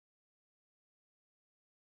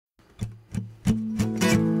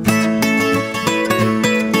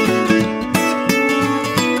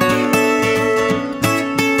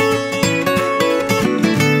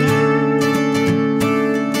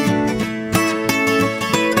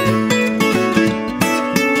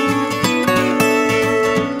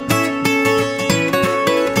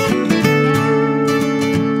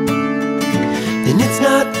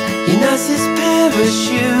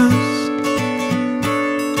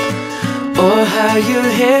how your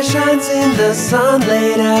hair shines in the sun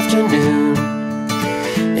late afternoon,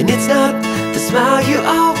 and it's not the smile you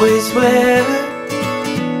always wear,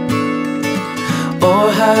 or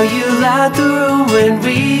how you light the room when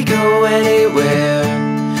we go anywhere.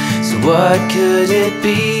 So what could it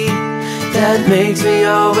be that makes me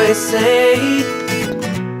always say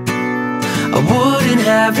I wouldn't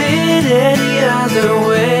have it any other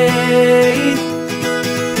way?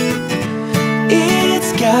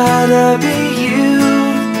 It's gotta be you.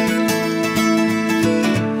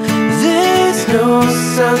 There's no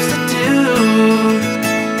substitute.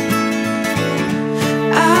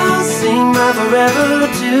 I'll sing my forever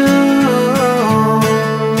tune.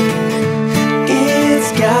 It's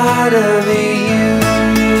gotta be you.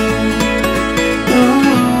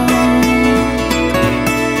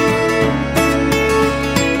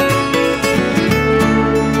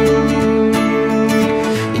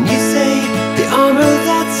 And you say the armor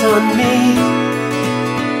that's on me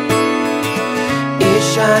is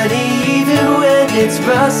shiny even when it's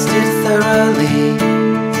rusted thoroughly.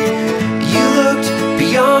 You looked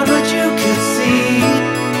beyond what you could see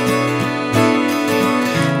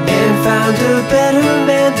and found a better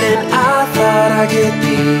man than I thought I could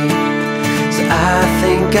be. So I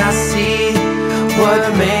think I see what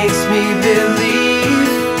makes me believe.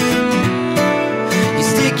 You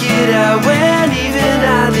stick it out when even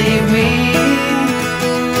I leave me.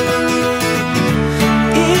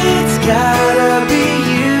 It's gotta be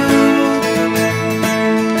you.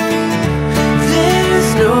 There's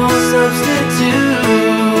no substitute.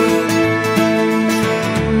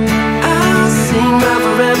 I'll sing my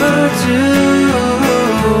forever too.